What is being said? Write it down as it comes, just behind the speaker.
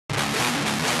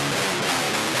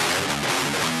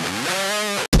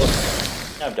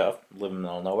I'm Duff, live in the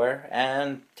middle of nowhere,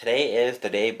 and today is the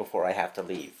day before I have to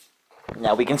leave.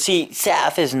 Now we can see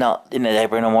Saf is not in a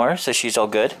diaper no more, so she's all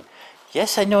good.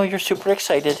 Yes, I know you're super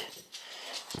excited,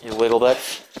 you wiggle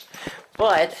butts.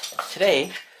 But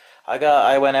today,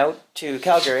 I went out to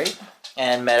Calgary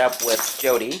and met up with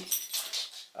Jody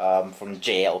from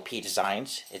JLP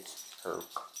Designs. It's her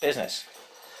business,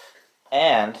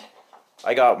 and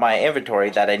I got my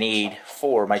inventory that I need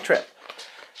for my trip.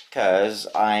 Because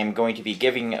I'm going to be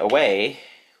giving away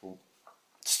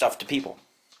stuff to people.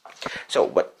 So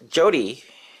what Jody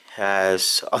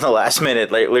has on the last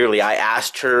minute, literally I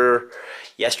asked her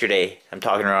yesterday, I'm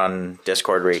talking to her on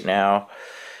Discord right now,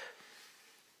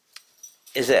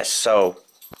 is this. So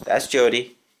that's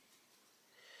Jody.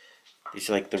 These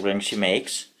are like the rings she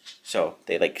makes. So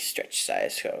they like stretch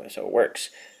size, so it works.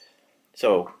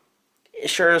 So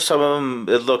sure, some of them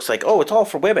it looks like, oh, it's all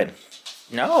for women.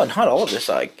 No, not all of this.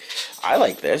 I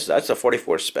like this. That's a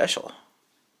 44 special.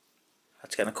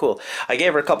 That's kind of cool. I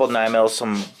gave her a couple of 9mm,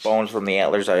 some bones from the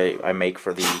antlers I make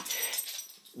for the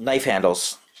knife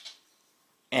handles.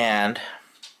 And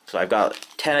so I've got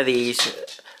 10 of these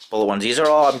bullet ones. These are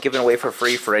all I'm giving away for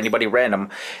free for anybody random.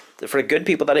 For good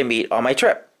people that I meet on my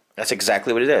trip. That's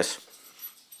exactly what it is.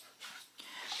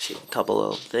 See, a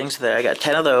couple of things there. I got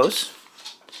 10 of those.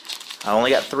 I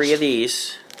only got 3 of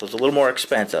these. So it's a little more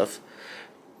expensive.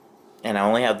 And I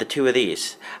only have the 2 of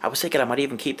these. I was thinking I might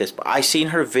even keep this, but I seen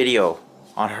her video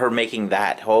on her making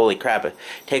that. Holy crap, it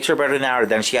takes her about an hour,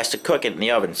 then she has to cook it in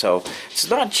the oven. So it's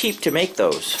not cheap to make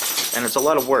those. And it's a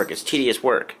lot of work. It's tedious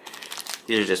work.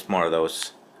 These are just more of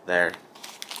those there.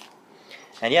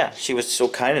 And yeah, she was so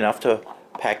kind enough to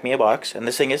pack me a box. And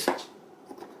this thing is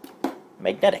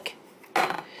magnetic.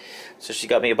 So she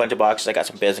got me a bunch of boxes. I got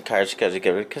some business cards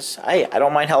because I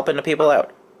don't mind helping the people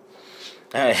out.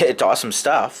 It's awesome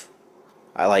stuff.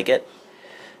 I like it.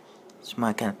 It's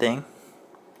my kind of thing.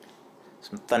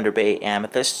 Some Thunder Bay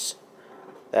amethysts.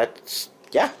 That's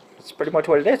pretty much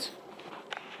what it is.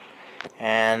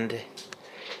 And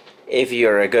if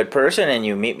you're a good person and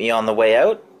you meet me on the way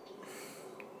out,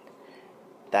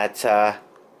 that's a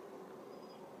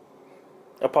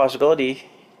possibility.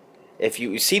 If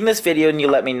you've seen this video and you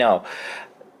let me know,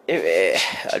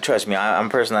 trust me, I'm a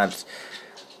person that's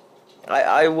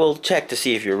I will check to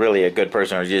see if you're really a good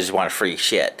person or you just want free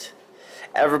shit.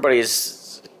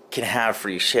 Everybody's can have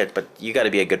free shit, but you got to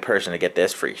be a good person to get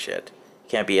this free shit. You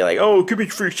can't be like, oh, give me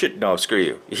free shit. No,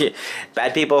 screw you.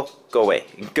 Bad people, go away.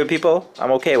 Good people,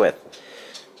 I'm okay with.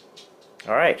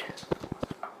 Alright.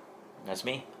 That's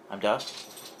me. I'm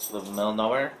Duff. Live in the middle of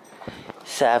nowhere.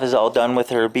 Sav is all done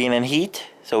with her being in heat,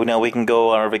 so now we can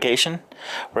go on our vacation.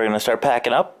 We're going to start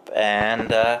packing up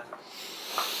and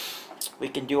we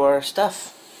can do our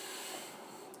stuff.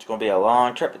 It's going to be a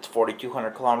long trip. It's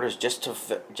 4,200 kilometers just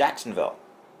to Jacksonville.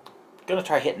 Going to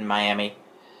try hitting Miami.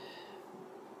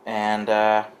 And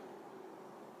yeah,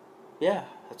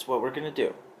 that's what we're going to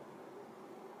do.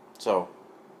 So,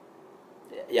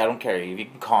 yeah, I don't care. You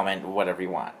can comment whatever you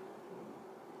want.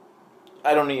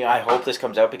 I hope this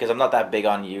comes out because I'm not that big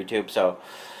on YouTube, so.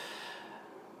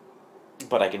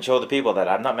 But I can show the people that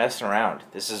I'm not messing around.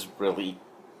 This is really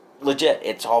legit.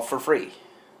 It's all for free.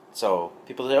 So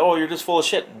people say, oh, you're just full of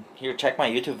shit. Here, check my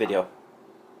YouTube video.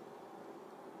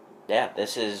 Yeah,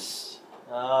 this is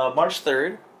March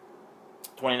 3rd,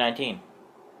 2019.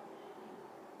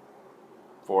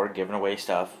 For giving away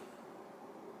stuff.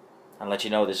 I'll let you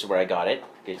know this is where I got it.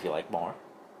 If you like more,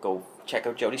 go check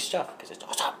out Jody's stuff because it's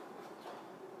awesome.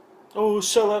 Oh,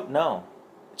 sell out. No.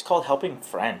 It's called helping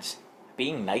friends.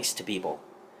 Being nice to people.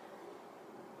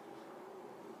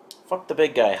 Fuck the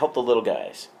big guy, help the little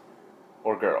guys.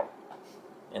 Or girl,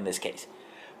 in this case.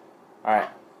 Alright,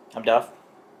 I'm Duff,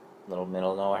 little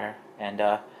middle of nowhere, and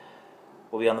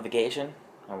we'll be on the vacation,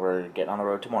 and we're getting on the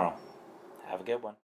road tomorrow. Have a good one.